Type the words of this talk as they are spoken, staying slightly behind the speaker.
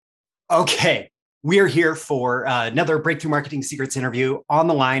Okay, we are here for another Breakthrough Marketing Secrets interview. On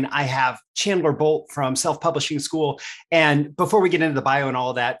the line, I have Chandler Bolt from Self Publishing School. And before we get into the bio and all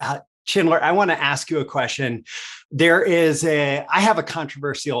of that, Chandler, I want to ask you a question. I have a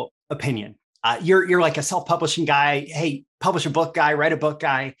controversial opinion. You're like a self-publishing guy. Hey, publish a book guy, write a book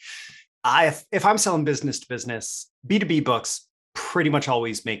guy. If I'm selling business to business, B2B books pretty much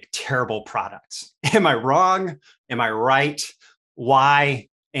always make terrible products. Am I wrong? Am I right? Why?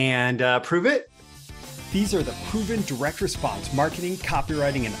 And prove it. These are the proven direct response marketing,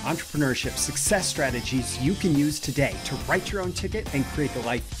 copywriting, and entrepreneurship success strategies you can use today to write your own ticket and create the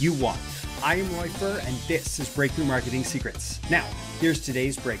life you want. I am Roy Furr, and this is Breakthrough Marketing Secrets. Now, here's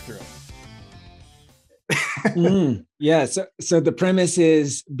today's breakthrough. Yeah. So the premise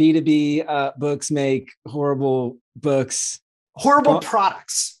is B2B books make horrible books. Horrible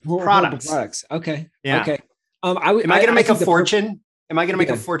products. Horrible products. Okay. Yeah. Okay. Am I going to make a fortune? Am I going to make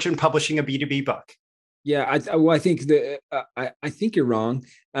a fortune publishing a B2B book? Yeah. I think I think you're wrong.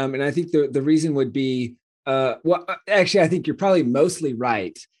 And I think the reason would be, actually, I think you're probably mostly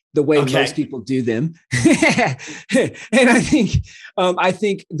right. The way most people do them. And I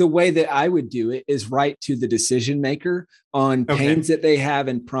think the way that I would do it is write to the decision maker on pains that they have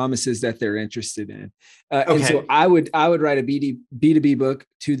and promises that they're interested in. And so I would write a B2B book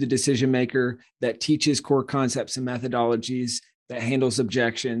to the decision maker that teaches core concepts and methodologies, that handles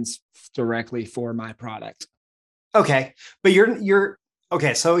objections directly for my product. Okay. But you're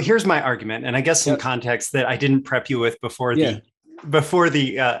okay. So here's my argument. And I guess some context that I didn't prep you with before the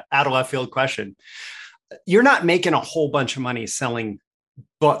out of left field question. You're not making a whole bunch of money selling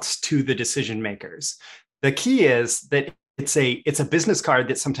books to the decision makers. The key is that it's a business card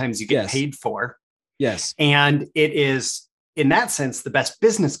that sometimes you get paid for. Yes. And it is, in that sense, the best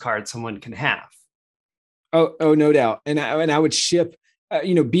business card someone can have. Oh, no doubt. And I would ship,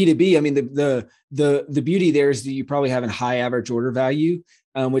 B2B. I mean, the beauty there is that you probably have a high average order value,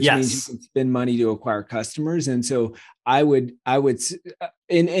 which means you can spend money to acquire customers. And so I would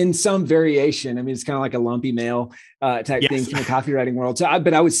in some variation, I mean, it's kind of like a lumpy mail type thing from the copywriting world. So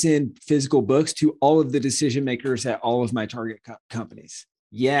but I would send physical books to all of the decision makers at all of my target companies.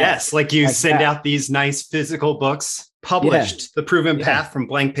 Yes. Like you send out these nice physical books published, The Proven Path from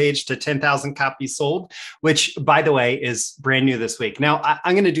Blank Page to 10,000 Copies Sold, which, by the way, is brand new this week. Now,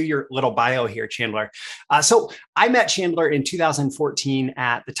 I'm going to do your little bio here, Chandler. So I met Chandler in 2014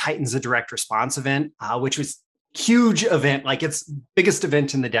 at the Titans of Direct Response event, which was huge event, like it's biggest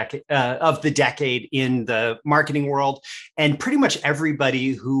event in the decade in the marketing world. And pretty much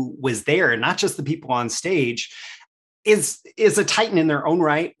everybody who was there, not just the people on stage, is a Titan in their own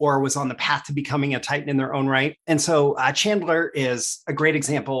right, or was on the path to becoming a Titan in their own right. And so Chandler is a great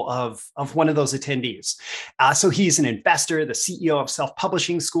example of one of those attendees. So he's an investor, the CEO of Self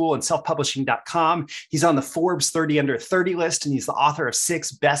Publishing School and selfpublishing.com. He's on the Forbes 30 Under 30 list, and he's the author of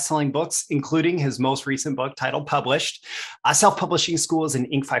 6 best-selling books, including his most recent book titled Published. Self Publishing School is an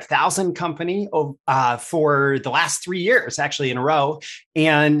Inc. 5000 company for the last 3 years, actually in a row.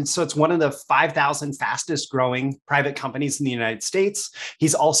 And so it's one of the 5,000 fastest growing private companies in the United States.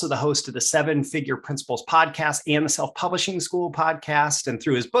 He's also the host of the 7 Figure Principles podcast and the Self Publishing School podcast. And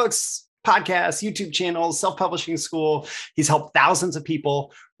through his books, podcasts, YouTube channels, Self Publishing School, he's helped thousands of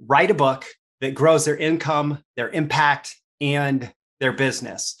people write a book that grows their income, their impact, and their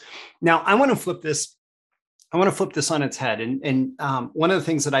business. Now, I want to flip this on its head. And one of the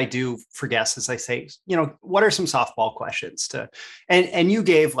things that I do for guests is I say, what are some softball questions and you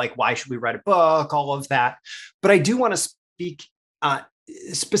gave like, why should we write a book, all of that. But I do want to speak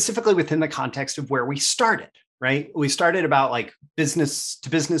specifically within the context of where we started, right? We started about like business to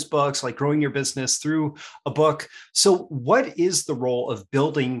business books, like growing your business through a book. So what is the role of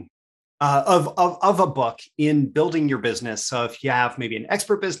building of a book in building your business? So if you have maybe an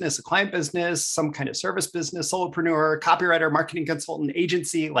expert business, a client business, some kind of service business, solopreneur, copywriter, marketing consultant,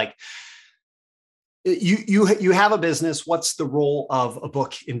 agency, like you have a business, what's the role of a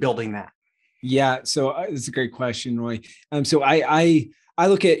book in building that? Yeah. So it's a great question, Roy. So I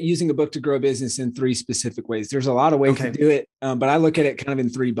look at using a book to grow a business in 3 specific ways. There's a lot of ways to do it, but I look at it kind of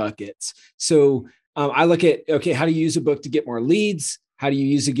in 3 buckets. So I look at, how do you use a book to get more leads? How do you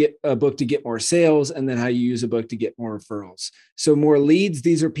use a book to get more sales? And then how you use a book to get more referrals? So more leads,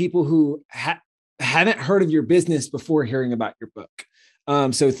 these are people who haven't heard of your business before hearing about your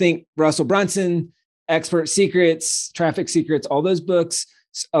book. So think Russell Brunson, Expert Secrets, Traffic Secrets, all those books.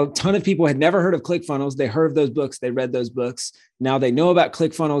 A ton of people had never heard of ClickFunnels. They heard of those books. They read those books. Now they know about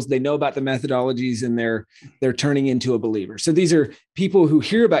ClickFunnels. They know about the methodologies, and they're turning into a believer. So these are people who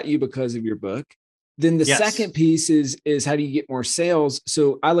hear about you because of your book. Then the Yes. second piece is how do you get more sales?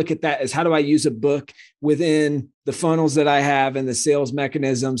 So I look at that as how do I use a book within the funnels that I have and the sales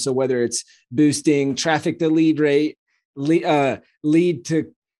mechanism. So whether it's boosting traffic to lead rate, lead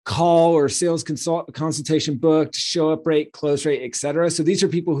to call or sales consultation booked, show up rate, close rate, et cetera. So these are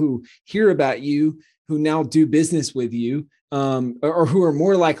people who hear about you, who now do business with you, or who are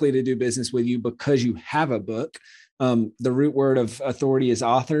more likely to do business with you because you have a book. The root word of authority is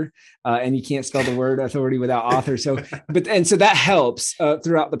author, and you can't spell the word authority without author. So that helps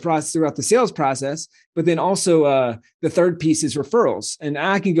throughout the process, throughout the sales process. But then also the third piece is referrals, and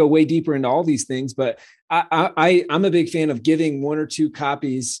I can go way deeper into all these things. But I'm a big fan of giving 1 or 2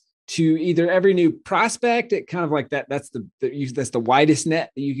 copies to either every new prospect. It kind of like that. That's the widest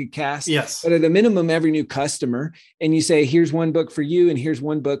net that you could cast. Yes. But at a minimum, every new customer, and you say, here's one book for you, and here's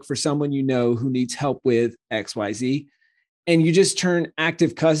one book for someone you know who needs help with XYZ. And you just turn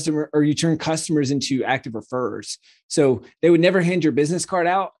you turn customers into active referrers. So they would never hand your business card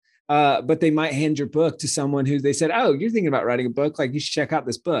out, but they might hand your book to someone who they said, oh, you're thinking about writing a book. Like, you should check out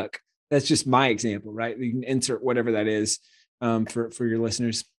this book. That's just my example, right? You can insert whatever that is for your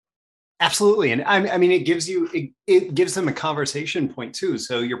listeners. Absolutely. And I mean, it gives them a conversation point too.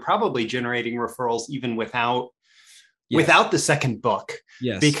 So you're probably generating referrals even without the second book.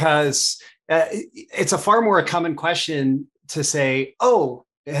 Yes. Because it's a far more common question to say, oh,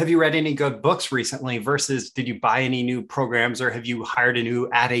 have you read any good books recently versus did you buy any new programs or have you hired a new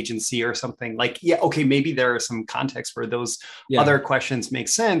ad agency or something? Like, yeah, okay, maybe there are some contexts where those other questions make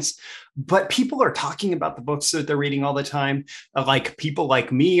sense, but people are talking about the books that they're reading all the time. Like, people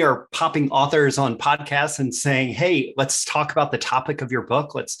like me are popping authors on podcasts and saying, hey, let's talk about the topic of your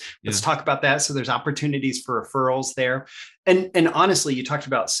book. Let's talk about that. So there's opportunities for referrals there. And honestly, you talked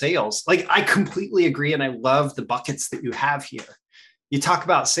about sales. Like, I completely agree. And I love the buckets that you have here. You talk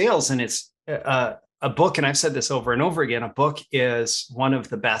about sales, and it's a book, and I've said this over and over again, a book is one of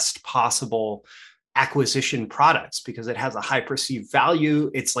the best possible acquisition products because it has a high perceived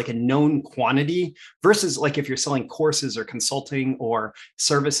value. It's like a known quantity versus like if you're selling courses or consulting or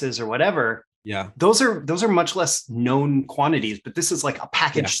services or whatever. Yeah. Those are much less known quantities, but this is like a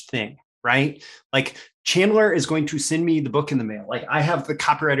packaged thing, right? Like, Chandler is going to send me the book in the mail. Like, I have the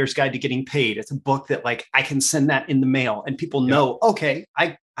Copywriter's Guide to Getting Paid. It's a book that, like, I can send that in the mail and people know, okay,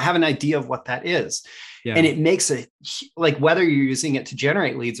 I have an idea of what that is. Yeah. And it makes it like, whether you're using it to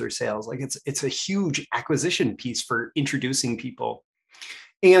generate leads or sales, like it's a huge acquisition piece for introducing people.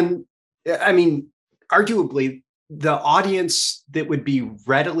 And I mean, arguably the audience that would be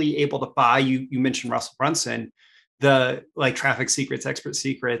readily able to buy, you mentioned Russell Brunson, the like Traffic Secrets, Expert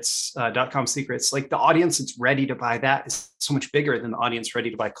Secrets, .com Secrets, like the audience that's ready to buy that is so much bigger than the audience ready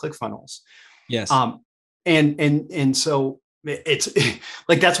to buy ClickFunnels. Yes. And so it's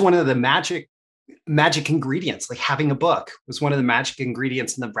like, that's one of the magic ingredients. Like, having a book was one of the magic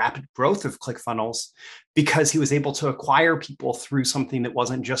ingredients in the rapid growth of ClickFunnels, because he was able to acquire people through something that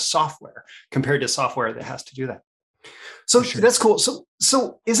wasn't just software compared to software that has to do that. So that's cool.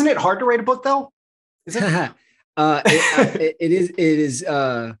 So isn't it hard to write a book though? Is it? It is.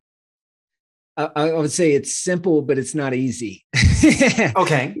 I would say it's simple, but it's not easy.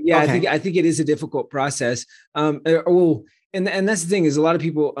 Okay. Yeah. Okay. I think it is a difficult process. And that's the thing, is a lot of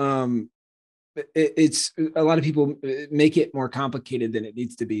people, a lot of people make it more complicated than it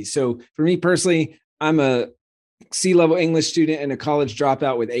needs to be. So for me personally, I'm a C-level English student and a college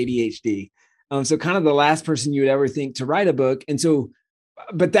dropout with ADHD. So kind of the last person you would ever think to write a book. And so,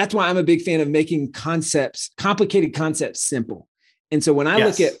 but that's why I'm a big fan of making complicated concepts simple. And so when I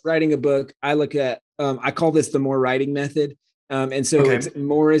look at writing a book, I look at, I call this the more writing method. And so it's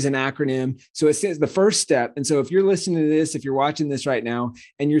more is an acronym. So it says the first step. And so if you're listening to this, if you're watching this right now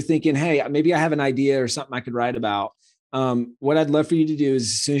and you're thinking, hey, maybe I have an idea or something I could write about. What I'd love for you to do is,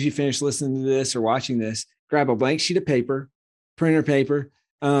 as soon as you finish listening to this or watching this, grab a blank sheet of paper, printer paper.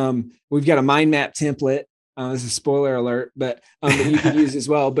 We've got a mind map template. This is a spoiler alert, but that you can use as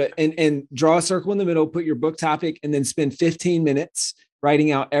well. But and draw a circle in the middle, put your book topic, and then spend 15 minutes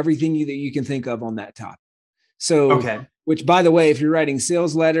writing out everything that you can think of on that topic. So, which, by the way, if you're writing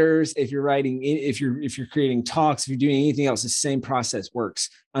sales letters, if you're creating talks, if you're doing anything else, the same process works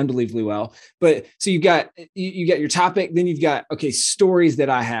unbelievably well. But so you got your topic, then you've got stories that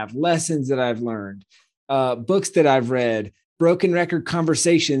I have, lessons that I've learned, books that I've read, broken record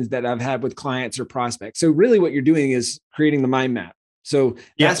conversations that I've had with clients or prospects. So really what you're doing is creating the mind map. So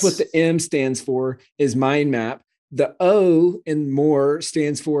that's what the M stands for, is mind map. The O in more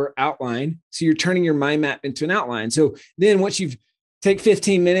stands for outline. So you're turning your mind map into an outline. So then once you've take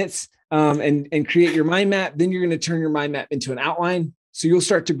 15 minutes and create your mind map, then you're going to turn your mind map into an outline. So you'll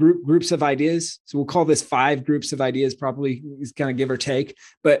start to group groups of ideas. So we'll call this 5 groups of ideas, probably is kind of give or take,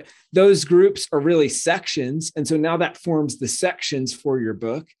 but those groups are really sections. And so now that forms the sections for your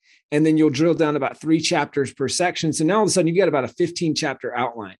book. And then you'll drill down about 3 chapters per section. So now all of a sudden you've got about a 15 chapter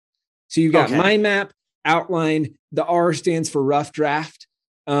outline. So you've got mind map, outline, the R stands for rough draft.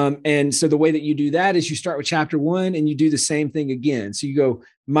 And so the way that you do that is you start with chapter 1 and you do the same thing again. So you go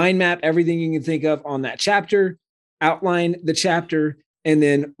mind map everything you can think of on that chapter, outline the chapter, and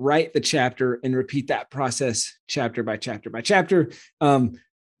then write the chapter and repeat that process chapter by chapter by chapter.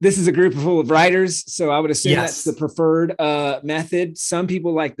 This is a group full of writers, so I would assume that's the preferred method. Some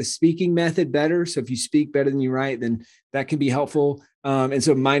people like the speaking method better. So if you speak better than you write, then that can be helpful. And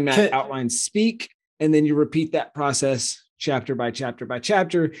so mind map, outline, speak, and then you repeat that process chapter by chapter by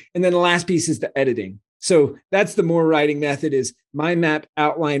chapter. And then the last piece is the editing. So that's the more writing method is mind map,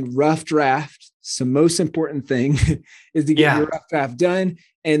 outline, rough draft. So most important thing is to get your rough draft done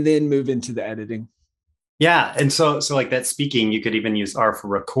and then move into the editing. Yeah. And so like that speaking, you could even use R for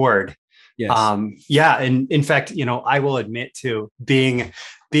record. Yes. And in fact, I will admit to being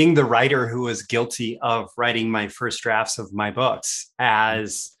the writer who was guilty of writing my first drafts of my books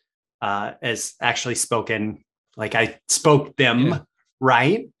as actually spoken, like I spoke them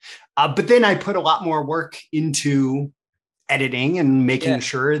right. But then I put a lot more work into editing and making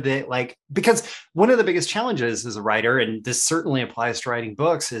sure that because one of the biggest challenges as a writer, and this certainly applies to writing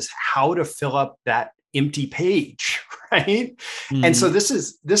books, is how to fill up that empty page, right? Mm-hmm. And so this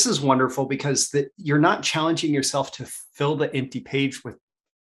is wonderful because you're not challenging yourself to fill the empty page with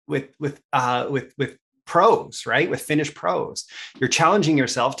prose, right? With finished prose. You're challenging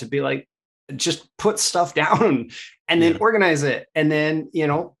yourself to be like, just put stuff down and then organize it. And then,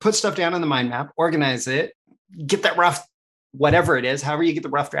 put stuff down on the mind map, organize it, get that rough, whatever it is, however you get the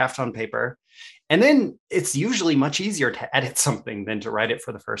rough draft on paper. And then it's usually much easier to edit something than to write it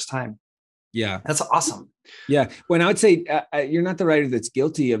for the first time. Yeah. That's awesome. Yeah. When I would say you're not the writer that's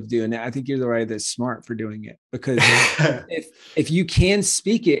guilty of doing it. I think you're the writer that's smart for doing it, because if you can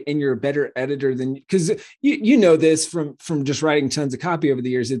speak it and you're a better editor than, because you know this from just writing tons of copy over the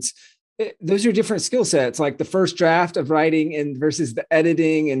years, those are different skill sets, like the first draft of writing and versus the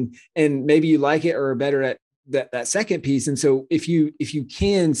editing, and maybe you like it or are better at that second piece. And so if you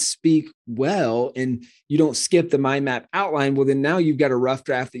can speak well and you don't skip the mind map outline, well, then now you've got a rough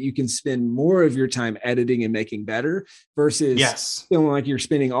draft that you can spend more of your time editing and making better versus feeling like you're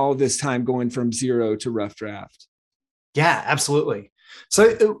spending all this time going from 0 to rough draft. Yeah, absolutely.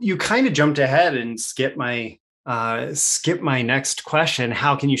 So you kind of jumped ahead and skip my next question.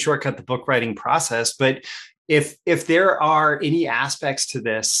 How can you shortcut the book writing process? But if there are any aspects to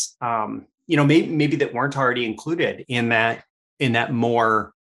this, maybe that weren't already included in that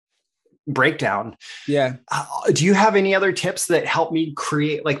more breakdown. Yeah. Do you have any other tips that help me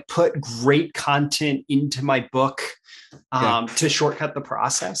put great content into my book to shortcut the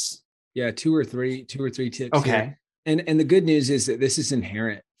process? Yeah. Two or three tips. Okay. Here. And the good news is that this is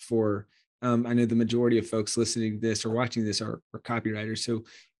inherent for, I know the majority of folks listening to this or watching this are copywriters. So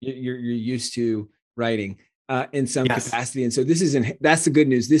you're used to writing in some capacity. And so that's the good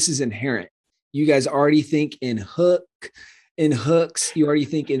news. This is inherent. You guys already think in hooks, you already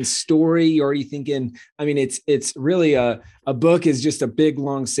think in story, you already think in, it's really a book is just a big,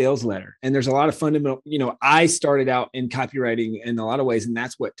 long sales letter. And there's a lot of fundamental, I started out in copywriting in a lot of ways, and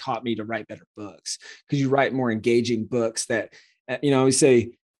that's what taught me to write better books, because you write more engaging books that, I always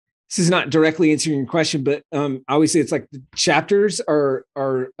say, this is not directly answering your question, but I always say it's like the chapters are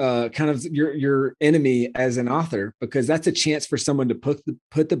kind of your enemy as an author, because that's a chance for someone to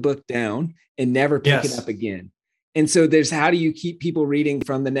put the book down and never pick it up again. And so there's, how do you keep people reading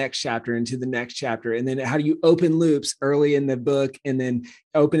from the next chapter into the next chapter? And then how do you open loops early in the book and then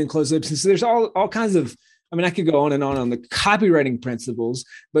open and close loops? And so there's all kinds of, I could go on the copywriting principles,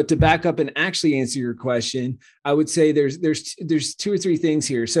 but to back up and actually answer your question, I would say there's 2 or 3 things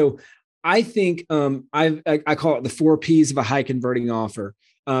here. So I think I call it the 4 P's of a high converting offer.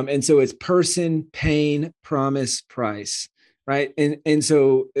 And so it's person, pain, promise, price. Right. And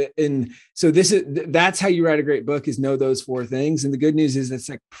so that's how you write a great book, is know those 4 things. And the good news is it's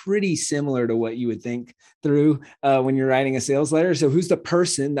pretty similar to what you would think through when you're writing a sales letter. So who's the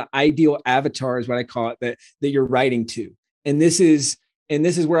person? The ideal avatar is what I call it, that you're writing to. And this is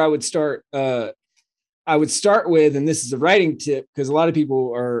where I would start. I would start with, and this is a writing tip, because a lot of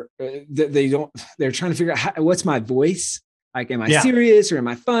people are, they're trying to figure out what's my voice. Like, am I serious or am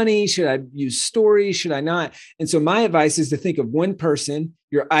I funny? Should I use stories? Should I not? And so my advice is to think of one person,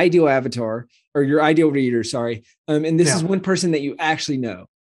 your ideal avatar or your ideal reader, sorry. And this is one person that you actually know.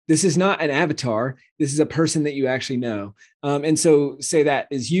 This is not an avatar. This is a person that you actually know. And so say that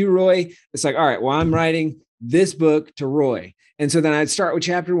is you, Roy. It's like, all right, well, I'm writing this book to Roy. And so then I'd start with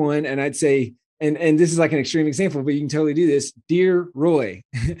chapter 1 and I'd say, and this is like an extreme example, but you can totally do this. Dear Roy.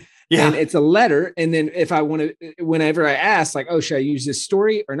 Yeah. And it's a letter. And then if I want to, whenever I ask like, oh, should I use this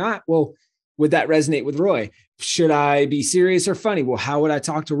story or not? Well, would that resonate with Roy? Should I be serious or funny? Well, how would I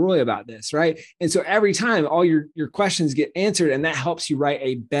talk to Roy about this? Right. And so every time all your questions get answered, and that helps you write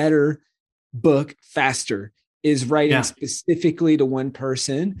a better book faster, is writing specifically to one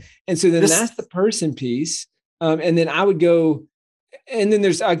person. And so then that's the person piece. And then I would go, and then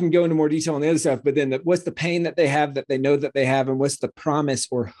I can go into more detail on the other stuff, but then what's the pain that they have that they know that they have, and what's the promise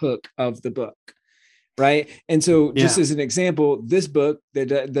or hook of the book, right? And so just as an example, this book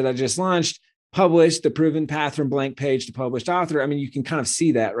that I just launched, published, The Proven Path from Blank Page to Published Author. I mean, you can kind of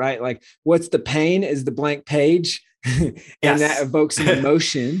see that, right? Like what's the pain is the blank page and that evokes an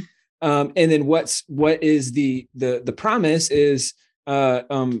emotion. And then what is the promise is, this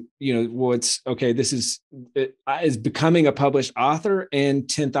is becoming a published author and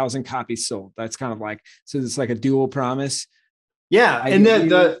 10,000 copies sold. That's kind of like, so it's like a dual promise. Yeah. And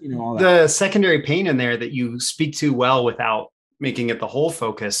the secondary pain in there that you speak to well without making it the whole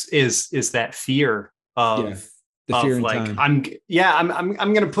focus is that fear of like, time.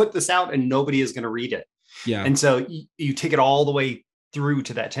 I'm going to put this out and nobody is going to read it. Yeah. And so you take it all the way through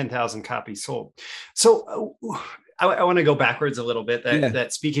to that 10,000 copies sold. So I want to go backwards a little bit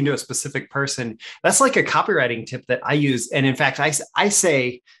that speaking to a specific person, that's like a copywriting tip that I use. And in fact, I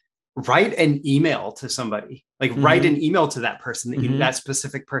say, write an email to somebody, like write an email to that person, that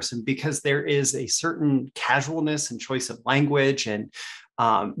specific person, because there is a certain casualness and choice of language and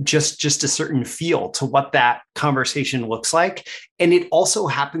just a certain feel to what that conversation looks like. And it also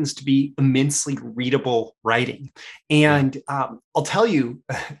happens to be immensely readable writing. And I'll tell you,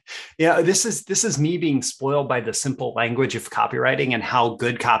 this is me being spoiled by the simple language of copywriting and how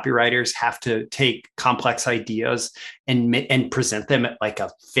good copywriters have to take complex ideas and present them at like a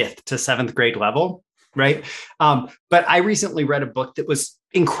 5th to 7th grade level. Right. But I recently read a book that was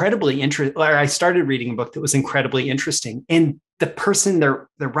incredibly interesting. I started reading a book that was incredibly interesting. And the person, their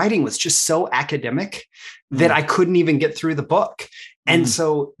writing was just so academic that I couldn't even get through the book. And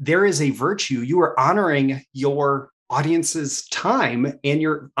so there is a virtue. You are honoring your audience's time and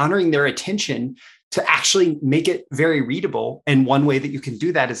you're honoring their attention to actually make it very readable. And one way that you can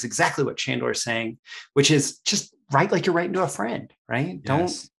do that is exactly what Chandler is saying, which is just write like you're writing to a friend, right?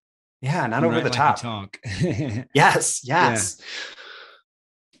 Yes. Not over the top. Talk. Yes. Yeah.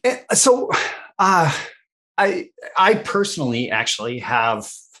 So I personally actually have,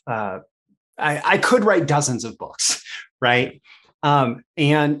 I could write dozens of books, right? And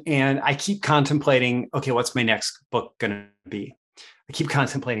I keep contemplating, okay, what's my next book going to be? I keep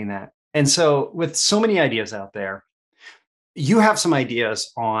contemplating that. And so with so many ideas out there, you have some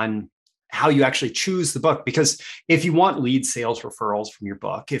ideas on how you actually choose the book, because if you want lead sales referrals from your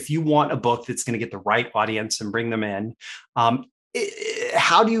book, if you want a book that's going to get the right audience and bring them in,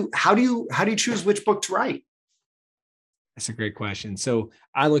 how do you choose which book to write? That's a great question. So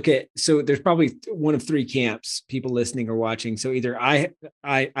there's probably one of 3 camps people listening or watching. So either I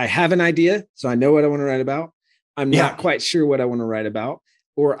have an idea, so I know what I want to write about. I'm not quite sure what I want to write about,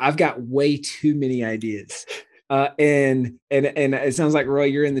 or I've got way too many ideas. And it sounds like, Roy,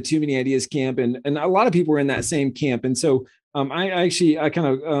 you're in the too many ideas camp, and a lot of people are in that same camp. And so I kind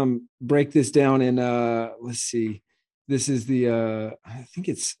of break this down in let's see, this is the I think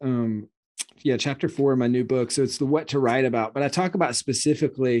it's chapter 4 of my new book. So it's the what to write about, but I talk about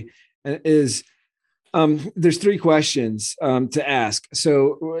specifically is there's 3 questions to ask.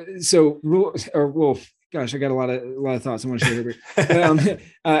 Gosh, I got a lot of thoughts I want to share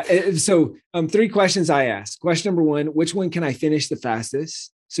here. So 3 questions I ask. Question number 1, which one can I finish the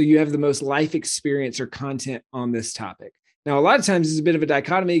fastest? So you have the most life experience or content on this topic. Now, a lot of times it's a bit of a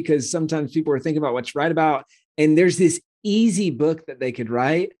dichotomy, because sometimes people are thinking about what to write about, and there's this easy book that they could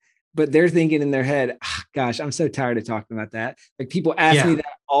write, but they're thinking in their head, gosh, I'm so tired of talking about that. Like people ask me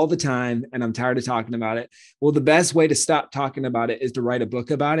that all the time, and I'm tired of talking about it. Well, the best way to stop talking about it is to write a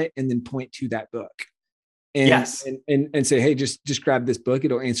book about it and then point to that book. And say, hey, just grab this book.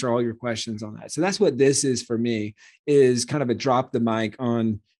 It'll answer all your questions on that. So that's what this is for me, is kind of a drop the mic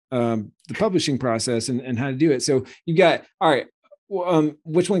on the publishing process and how to do it. So you got, all right,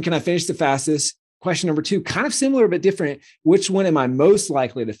 which one can I finish the fastest? Question number 2, kind of similar, but different. Which one am I most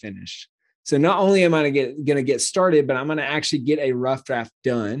likely to finish? So not only am I going to get started, but I'm going to actually get a rough draft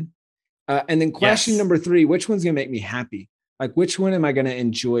done. And then question number 3, which one's going to make me happy? Like, which one am I going to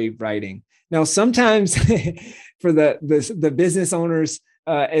enjoy writing? Now, sometimes for the business owners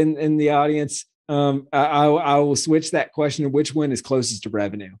in the audience, I will switch that question to which one is closest to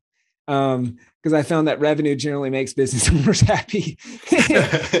revenue. Because I found that revenue generally makes business owners happy.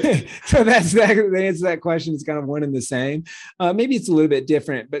 So that's the answer to that question is kind of one and the same. Maybe it's a little bit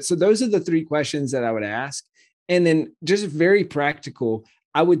different, but so those are the three questions that I would ask. And then just very practical,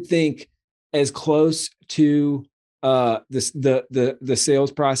 I would think as close to the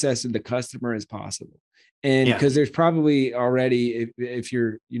sales process and the customer as possible. And because there's probably already, if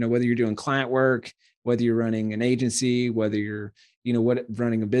you're, whether you're doing client work, whether you're running an agency, whether you're,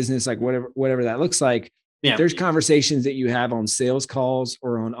 running a business, like whatever that looks like, there's conversations that you have on sales calls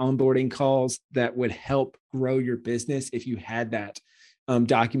or on onboarding calls that would help grow your business if you had that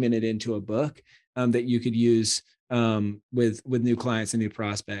documented into a book that you could use with new clients and new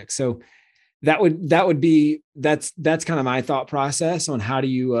prospects. So that's kind of my thought process on how do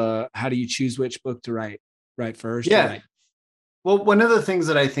you choose which book to write first. Well, one of the things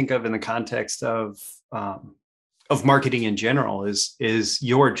that I think of in the context of marketing in general is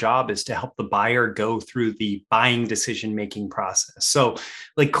your job is to help the buyer go through the buying decision-making process. So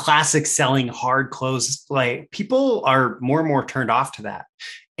like classic selling hard close, like people are more and more turned off to that.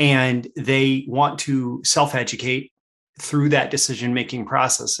 And they want to self-educate through that decision-making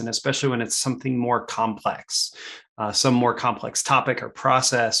process. And especially when it's something more complex, some more complex topic or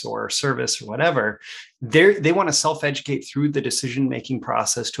process or service or whatever, they want to self-educate through the decision-making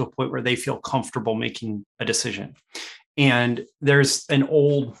process to a point where they feel comfortable making a decision. And there's an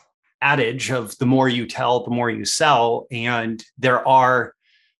old adage of the more you tell, the more you sell. And there are,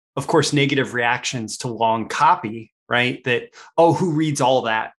 of course, negative reactions to long copy, right? That, oh, who reads all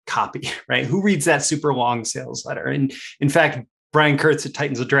that copy, right? Who reads that super long sales letter? And in fact, Brian Kurtz at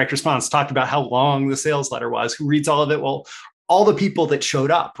Titans of Direct Response talked about how long the sales letter was. Who reads all of it? Well, all the people that showed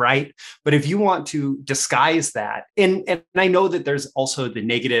up, right? But if you want to disguise that, and I know that there's also the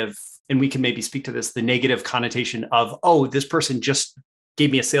negative, and we can maybe speak to this, the negative connotation of, oh, this person just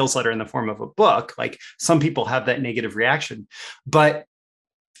gave me a sales letter in the form of a book. Like some people have that negative reaction, but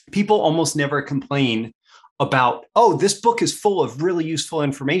people almost never complain about, oh, this book is full of really useful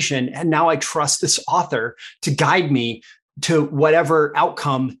information. And now I trust this author to guide me to whatever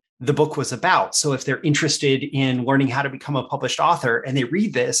outcome the book was about. So if they're interested in learning how to become a published author and they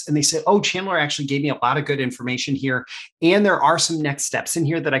read this and they say, oh, Chandler actually gave me a lot of good information here. And there are some next steps in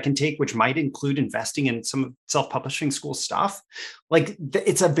here that I can take, which might include investing in some self-publishing school stuff. Like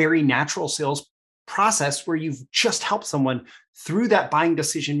it's a very natural sales process where you've just helped someone through that buying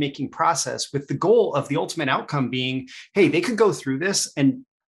decision-making process with the goal of the ultimate outcome being, hey, they could go through this and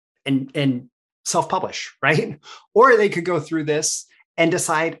self-publish, right? Or they could go through this and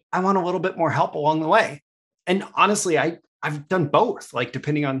decide, I want a little bit more help along the way. And honestly, I've done both, like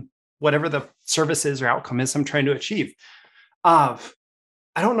depending on whatever the service is or outcome is I'm trying to achieve. I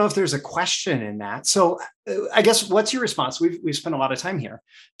don't know if there's a question in that. So I guess what's your response? We've spent a lot of time here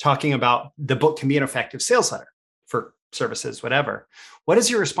talking about the book can be an effective sales letter for services, whatever. What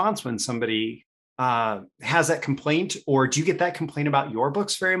is your response when somebody has that complaint, or do you get that complaint about your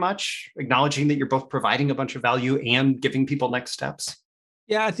books very much, acknowledging that you're both providing a bunch of value and giving people next steps?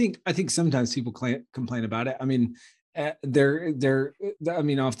 Yeah, I think sometimes people complain about it. I mean,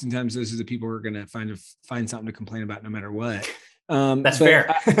 oftentimes those are the people who are going to find something to complain about no matter what. That's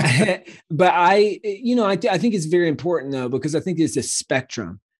fair. But I think it's very important though, because I think it's a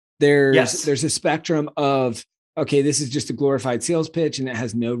spectrum. There's a spectrum of, okay, this is just a glorified sales pitch and it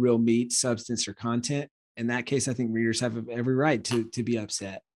has no real meat, substance, or content. In that case, I think readers have every right to be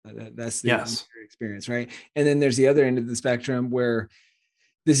upset. That's the experience, right? And then there's the other end of the spectrum where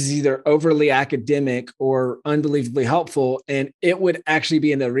this is either overly academic or unbelievably helpful, and it would actually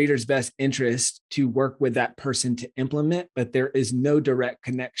be in the reader's best interest to work with that person to implement, but there is no direct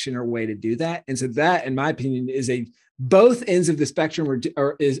connection or way to do that. And so that, in my opinion, is both ends of the spectrum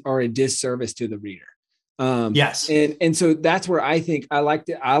are a disservice to the reader. And so that's where I think I like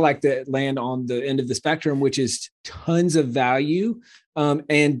to land on the end of the spectrum, which is tons of value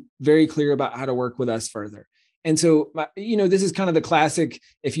and very clear about how to work with us further. And so, this is kind of the classic,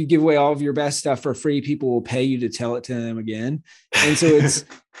 if you give away all of your best stuff for free, people will pay you to tell it to them again. And so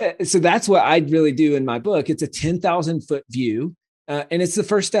so that's what I'd really do in my book. It's a 10,000 foot view. And it's the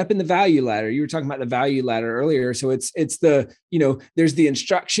first step in the value ladder. You were talking about the value ladder earlier. So it's the, there's the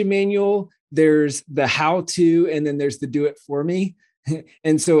instruction manual, there's the how to, and then there's the do it for me.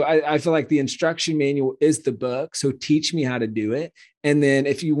 And so I feel like the instruction manual is the book. So teach me how to do it. And then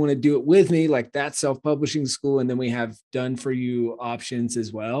if you want to do it with me, like that's self-publishing school. And then we have done for you options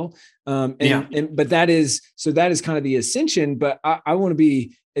as well. But that is kind of the ascension, but I want to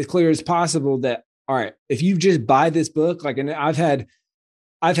be as clear as possible that, all right, if you just buy this book, and I've had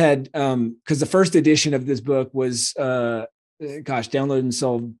I've had, because the first edition of this book was, downloaded and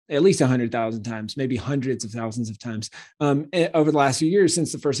sold at least 100,000 times, maybe hundreds of thousands of times over the last few years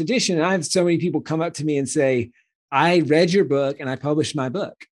since the first edition. And I have so many people come up to me and say, I read your book and I published my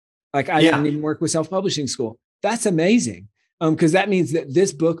book. Like I didn't even work with self-publishing school. That's amazing. Because that means that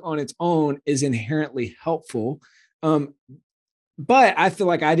this book on its own is inherently helpful. But I feel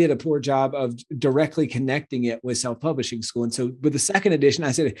like I did a poor job of directly connecting it with self-publishing school. And so with the second edition,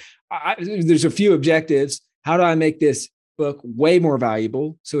 I said, there's a few objectives. How do I make this book way more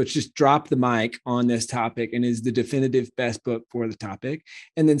valuable? So it's just drop the mic on this topic and is the definitive best book for the topic.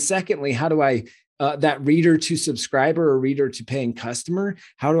 And then secondly, how do I, that reader to subscriber or reader to paying customer,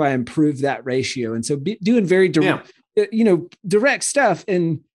 how do I improve that ratio? And so doing very direct, direct stuff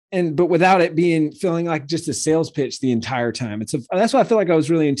but without it feeling like just a sales pitch the entire time. That's what I feel like I was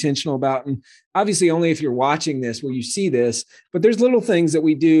really intentional about. And obviously only if you're watching this will you see this, but there's little things that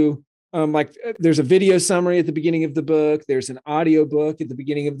we do. Like there's a video summary at the beginning of the book. There's an audio book at the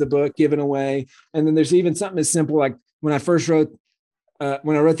beginning of the book given away. And then there's even something as simple like when I wrote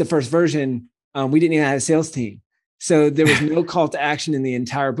the first version, we didn't even have a sales team. So there was no call to action in the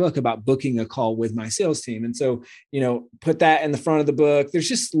entire book about booking a call with my sales team. And so, put that in the front of the book. There's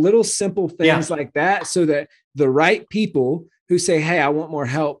just little simple things like that so that the right people who say, hey, I want more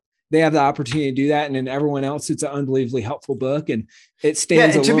help, they have the opportunity to do that. And then everyone else, it's an unbelievably helpful book and it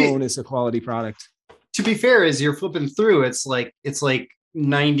stands alone as a quality product. To be fair, as you're flipping through, it's like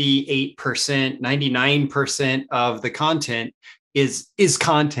 98%, 99% of the content is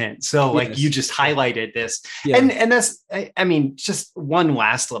content. So like you just highlighted this and that's, I mean, just one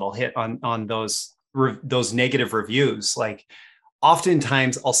last little hit on those negative reviews. Like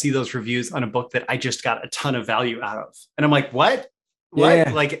oftentimes I'll see those reviews on a book that I just got a ton of value out of. And I'm like, what?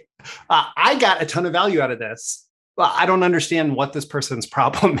 Yeah. Like I got a ton of value out of this. I don't understand what this person's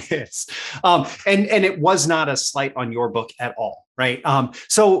problem is. And it was not a slight on your book at all. Right.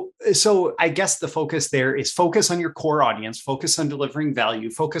 So I guess the focus there is focus on your core audience, focus on delivering value,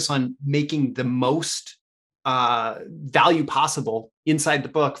 focus on making the most value possible inside the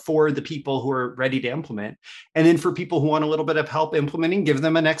book for the people who are ready to implement. And then for people who want a little bit of help implementing, give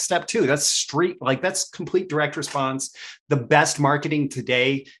them a next step too. That's that's complete direct response. The best marketing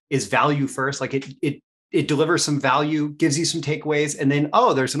today is value first. Like it delivers some value, gives you some takeaways, and then,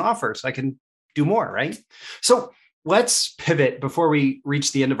 there's an offer, so I can do more, right? So let's pivot before we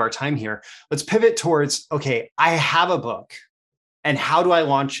reach the end of our time here. Let's pivot towards, okay, I have a book, and how do I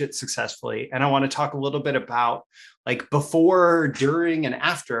launch it successfully? And I want to talk a little bit about like before, during, and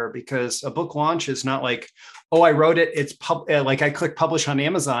after, because a book launch is not like, I wrote it, it's like I click publish on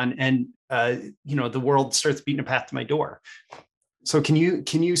Amazon, and the world starts beating a path to my door. So can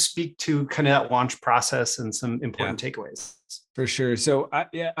you speak to kind of that launch process and some important takeaways? For sure. So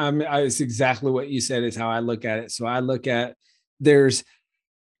it's exactly what you said is how I look at it. So I look at there's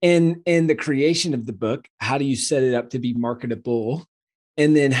in the creation of the book, how do you set it up to be marketable?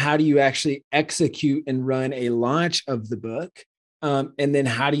 And then how do you actually execute and run a launch of the book? And then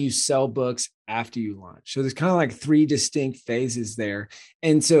how do you sell books after you launch? So there's kind of like three distinct phases there.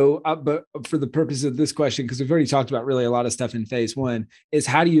 And so, but for the purpose of this question, because we've already talked about really a lot of stuff in phase one, is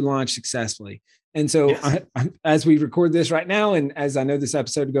how do you launch successfully? And so as we record this right now, and as I know this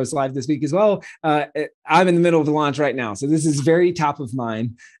episode goes live this week as well, I'm in the middle of the launch right now. So this is very top of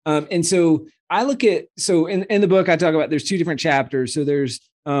mind. And so I look at, in the book, I talk about, there's two different chapters. So there's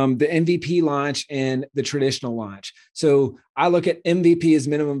the MVP launch and the traditional launch. So I look at MVP as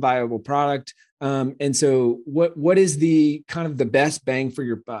minimum viable product. And so what is the kind of the best bang for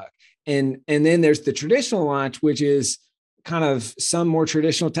your buck? And then there's the traditional launch, which is kind of some more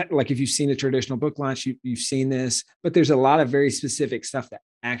traditional tech. Like if you've seen a traditional book launch, you've seen this, but there's a lot of very specific stuff that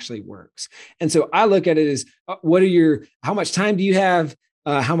actually works. And so I look at it as how much time do you have?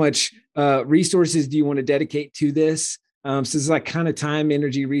 How much resources do you want to dedicate to this? So it's like kind of time,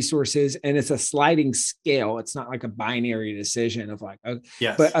 energy, resources, and it's a sliding scale. It's not like a binary decision of like,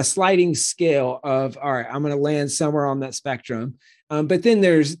 but a sliding scale of, all right, I'm going to land somewhere on that spectrum. But then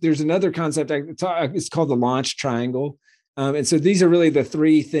there's another concept. It's called the launch triangle. And so these are really the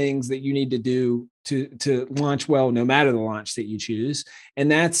three things that you need to do to launch well, no matter the launch that you choose.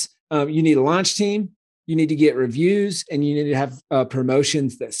 And that's you need a launch team, you need to get reviews, and you need to have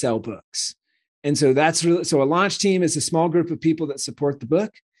promotions that sell books. And so so a launch team is a small group of people that support the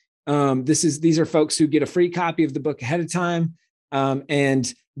book. These are folks who get a free copy of the book ahead of time,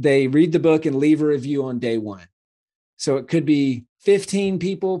 and they read the book and leave a review on day one. So it could be 15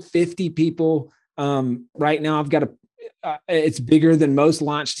 people, 50 people. Right now I've got it's bigger than most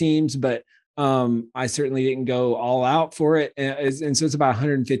launch teams, but I certainly didn't go all out for it. And so it's about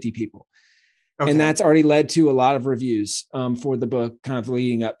 150 people. Okay. And that's already led to a lot of reviews for the book kind of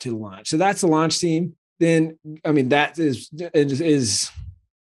leading up to the launch. So that's the launch team. Then, I mean, that is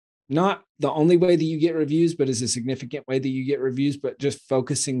not the only way that you get reviews, but is a significant way that you get reviews, but just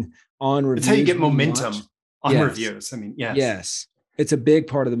focusing on reviews. That's how you get momentum on reviews. I mean, yes. Yes. It's a big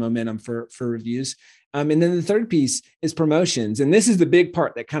part of the momentum for reviews. And then the third piece is promotions. And this is the big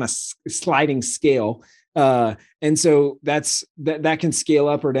part, that kind of sliding scale. And so that can scale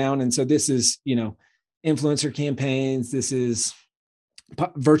up or down. And so this is, influencer campaigns. This is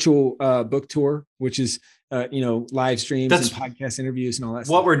virtual book tour, which is, live streams and podcast interviews and all that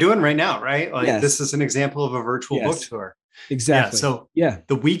stuff. What we're doing right now, right? Like This is an example of a virtual book tour. Exactly. So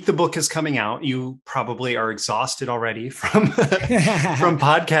the week the book is coming out, you probably are exhausted already from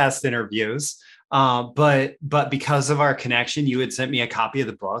podcast interviews. But because of our connection, you had sent me a copy of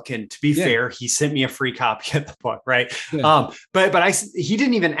the book, and to be fair, he sent me a free copy of the book, right? Yeah. But he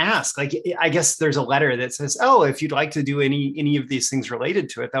didn't even ask. Like, I guess there's a letter that says, "Oh, if you'd like to do any of these things related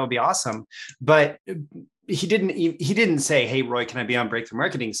to it, that would be awesome." But he didn't say, "Hey, Roy, can I be on Breakthrough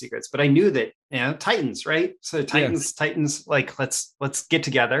Marketing Secrets?" But I knew that, Titans, right? So Titans, like, let's get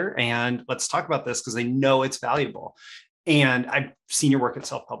together and let's talk about this, because I know it's valuable. And I've seen your work at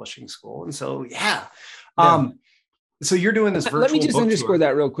Self Publishing School. And so, so you're doing this virtual. Let me just underscore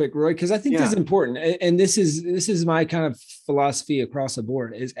that real quick, Roy, because I think this is important. And this is my kind of philosophy across the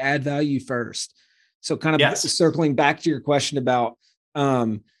board, is add value first. So kind of circling back to your question about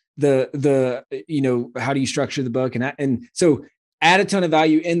the how do you structure the book? And so add a ton of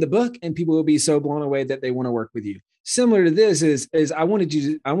value in the book, and people will be so blown away that they want to work with you. Similar to this is I wanted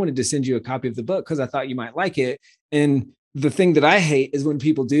to send you a copy of the book because I thought you might like it. And the thing that I hate is when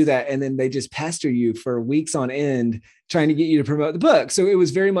people do that and then they just pester you for weeks on end trying to get you to promote the book. So it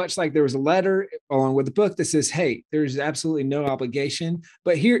was very much like there was a letter along with the book that says, "Hey, there's absolutely no obligation,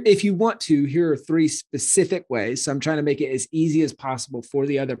 but here, if you want to, here are 3 specific ways." So I'm trying to make it as easy as possible for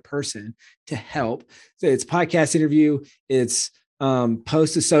the other person to help. So it's podcast interview, it's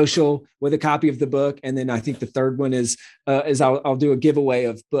post to social with a copy of the book. And then I think the third one is I'll do a giveaway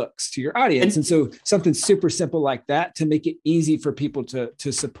of books to your audience. And so something super simple like that to make it easy for people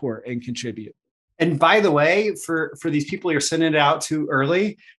to support and contribute. And by the way, for these people you're sending it out to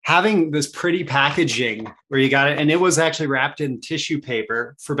early, having this pretty packaging where you got it, and it was actually wrapped in tissue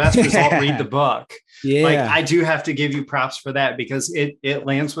paper for best result, read the book. Yeah. Like, I do have to give you props for that, because it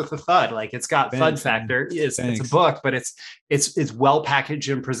lands with a thud. Like, it's got thud factor. It's a book, but it's well packaged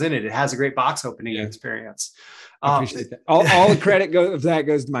and presented. It has a great box opening experience. I appreciate that. All the credit goes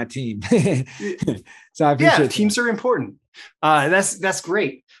to my team. So I appreciate teams are important. That's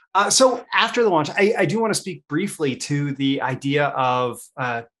great. So after the launch, I do want to speak briefly to the idea of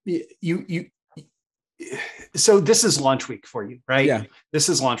so this is launch week for you, right? Yeah. This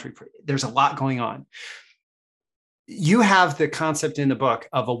is launch week for you. There's a lot going on. You have the concept in the book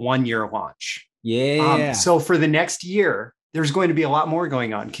of a 1-year launch. Yeah. So for the next year, there's going to be a lot more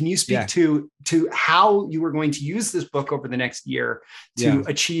going on. Can you speak to how you are going to use this book over the next year to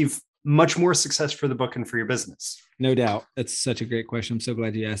achieve much more success for the book and for your business? No doubt. That's such a great question. I'm so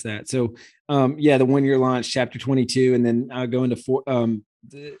glad you asked that. So, the 1-year launch, chapter 22, and then I'll go into 4.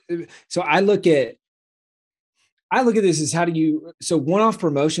 So I look at this as so one-off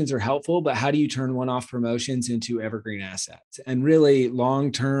promotions are helpful, but how do you turn one-off promotions into evergreen assets? And really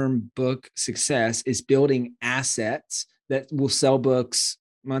long-term book success is building assets that will sell books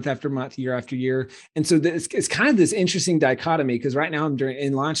month after month, year after year. And so it's kind of this interesting dichotomy, because right now I'm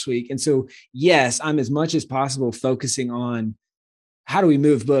in launch week. And so, yes, I'm as much as possible focusing on how do we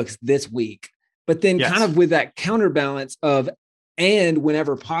move books this week, but then kind of with that counterbalance of, and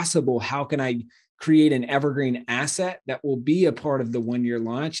whenever possible, how can I create an evergreen asset that will be a part of the 1-year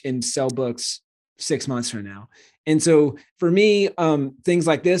launch and sell books 6 months from now? And so for me, things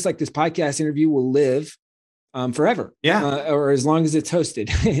like this podcast interview will live forever, or as long as it's hosted.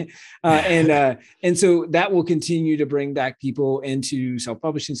 And so that will continue to bring back people into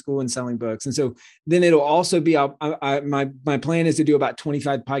self-publishing school and selling books. And so then it'll also be, my plan is to do about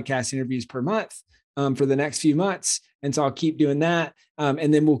 25 podcast interviews per month for the next few months. And so I'll keep doing that.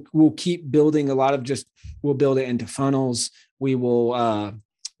 And then we'll keep building we'll build it into funnels. We'll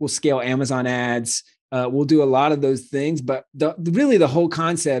scale Amazon ads. We'll do a lot of those things, but really the whole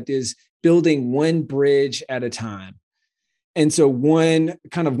concept is building one bridge at a time. And so one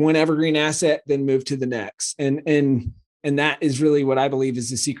evergreen asset, then move to the next. And that is really what I believe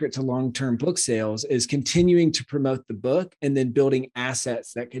is the secret to long-term book sales, is continuing to promote the book and then building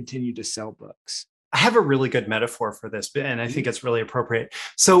assets that continue to sell books. I have a really good metaphor for this, and I think it's really appropriate.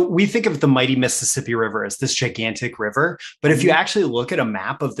 So we think of the mighty Mississippi River as this gigantic river, but if you actually look at a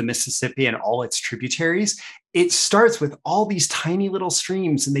map of the Mississippi and all its tributaries, it starts with all these tiny little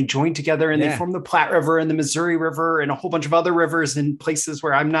streams, and they join together and they form the Platte River and the Missouri River and a whole bunch of other rivers in places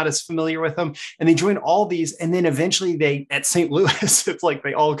where I'm not as familiar with them. And they join all these. And then eventually they, at St. Louis, it's like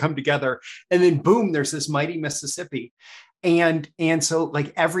they all come together, and then boom, there's this mighty Mississippi. And so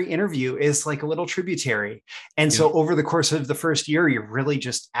like every interview is like a little tributary. And so over the course of the first year, you're really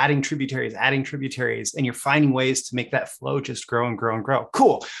just adding tributaries, and you're finding ways to make that flow just grow and grow and grow.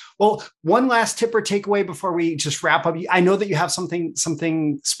 Cool. Well, one last tip or takeaway before we just wrap up. I know that you have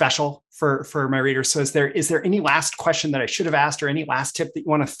something special for my readers. So is there any last question that I should have asked, or any last tip that you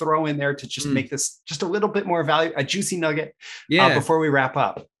want to throw in there to just make this just a little bit more value, a juicy nugget before we wrap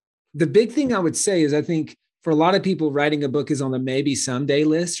up? The big thing I would say is, I think, for a lot of people, writing a book is on the maybe someday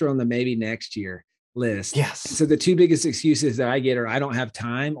list or on the maybe next year list. Yes. And so the two biggest excuses that I get are I don't have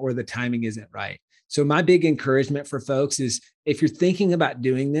time, or the timing isn't right. So my big encouragement for folks is, if you're thinking about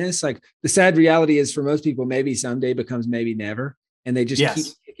doing this, like, the sad reality is for most people, maybe someday becomes maybe never, and they just keep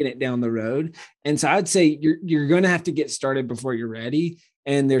kicking it down the road. And so I'd say you're going to have to get started before you're ready.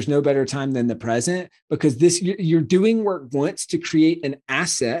 And there's no better time than the present, because you're doing work once to create an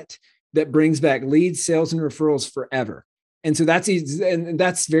asset that brings back leads, sales, and referrals forever. And so that's easy, and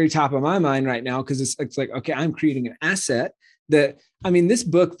that's very top of my mind right now, because it's like, okay, I'm creating an asset that, I mean, this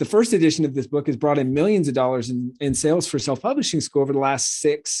book, the first edition of this book, has brought in millions of dollars in sales for Self-Publishing School over the last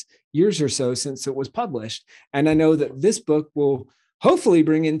 6 years or so since it was published. And I know that this book will hopefully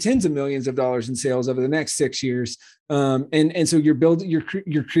bring in tens of millions of dollars in sales over the next 6 years. And so you're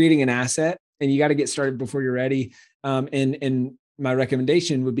creating an asset, and you got to get started before you're ready. And my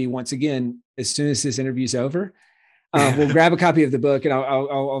recommendation would be, once again, as soon as this interview's over, we'll grab a copy of the book, and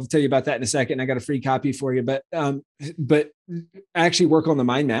I'll tell you about that in a second. I got a free copy for you, but actually work on the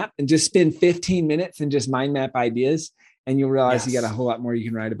mind map and just spend 15 minutes and just mind map ideas, and you'll realize you got a whole lot more you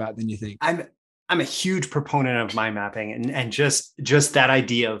can write about than you think. I'm a huge proponent of mind mapping, and just that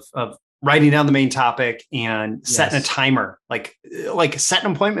idea of writing down the main topic and setting a timer, like set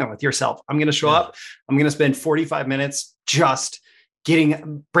an appointment with yourself. I'm going to show up. I'm going to spend 45 minutes just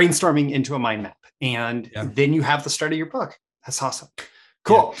brainstorming into a mind map. And then you have the start of your book. That's awesome.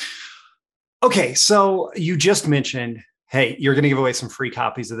 Cool. Yeah. Okay. So you just mentioned, hey, you're going to give away some free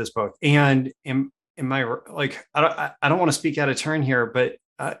copies of this book. And am I like, I don't want to speak out of turn here, but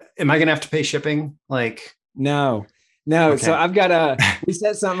am I going to have to pay shipping? Like, no. Okay. So I've got we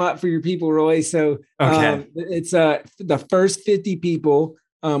set something up for your people, Roy. So it's the first 50 people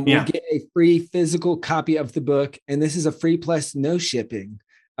will get a free physical copy of the book. And this is a free plus no shipping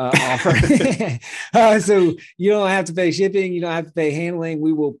offer. So you don't have to pay shipping. You don't have to pay handling.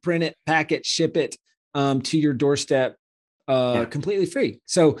 We will print it, pack it, ship it to your doorstep completely free.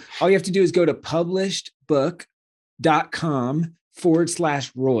 So all you have to do is go to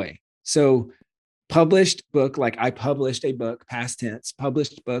publishedbook.com/Roy. So published book, like I published a book, past tense,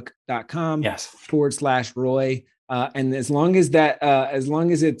 publishedbook.com/Roy. And as long as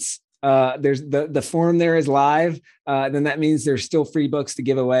it's there's the form there is live, then that means there's still free books to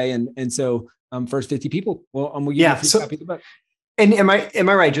give away. And so first 50 people, we'll give you a free copy of the book. And am I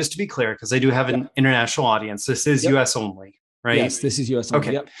right? Just to be clear, because I do have an international audience. This is US only, right? Yes, this is US only.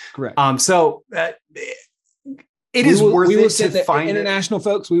 Okay. Yep, correct. So it is worth it to find international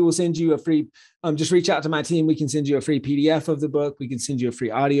folks. We will send you a free. Just reach out to my team. We can send you a free PDF of the book. We can send you a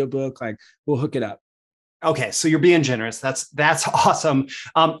free audio book. Like, we'll hook it up. Okay, so you're being generous. That's awesome.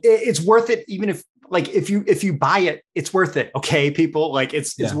 It's worth it, even if you buy it, it's worth it. Okay, people, like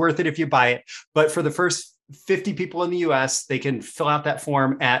it's worth it if you buy it. But for the first 50 people in the US, they can fill out that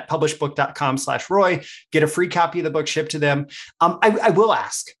form at publishedbook.com/Roy, get a free copy of the book shipped to them. I will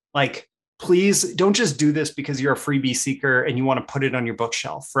ask, like, please don't just do this because you're a freebie seeker and you want to put it on your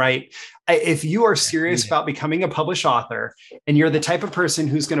bookshelf, right? If you are serious about becoming a published author, and you're the type of person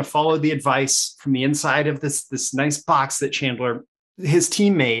who's going to follow the advice from the inside of this nice box that Chandler, his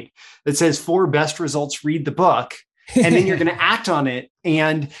team made, that says 4 best results, read the book, and then you're going to act on it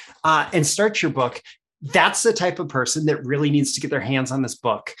and start your book. That's the type of person that really needs to get their hands on this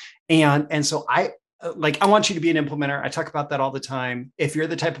book. And so I want you to be an implementer. I talk about that all the time. If you're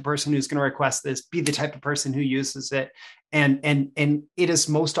the type of person who's going to request this, be the type of person who uses it. And it is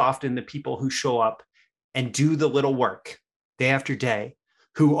most often the people who show up and do the little work day after day,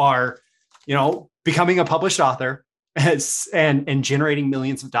 who are, becoming a published author and generating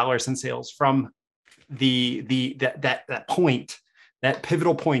millions of dollars in sales from that point, that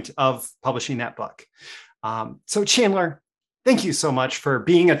pivotal point of publishing that book. So Chandler, Thank you so much for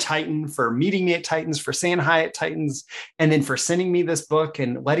being a Titan, for meeting me at Titans, for saying hi at Titans, and then for sending me this book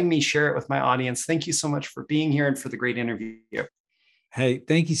and letting me share it with my audience. Thank you so much for being here and for the great interview. Hey,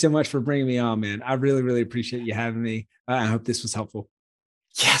 thank you so much for bringing me on, man. I really, really appreciate you having me. I hope this was helpful.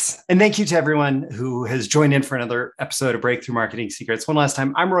 Yes. And thank you to everyone who has joined in for another episode of Breakthrough Marketing Secrets. One last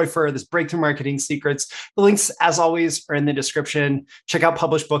time, I'm Roy Furr, this Breakthrough Marketing Secrets. The links, as always, are in the description. Check out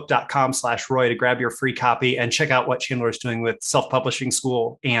publishbook.com/Roy to grab your free copy, and check out what Chandler is doing with Self-Publishing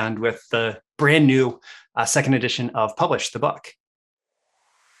School and with the brand new second edition of Publish the Book.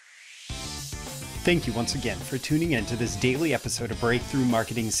 Thank you once again for tuning in to this daily episode of Breakthrough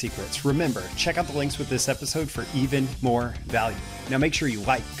Marketing Secrets. Remember, check out the links with this episode for even more value. Now make sure you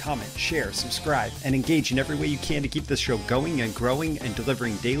like, comment, share, subscribe, and engage in every way you can to keep this show going and growing and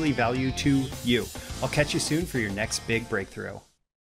delivering daily value to you. I'll catch you soon for your next big breakthrough.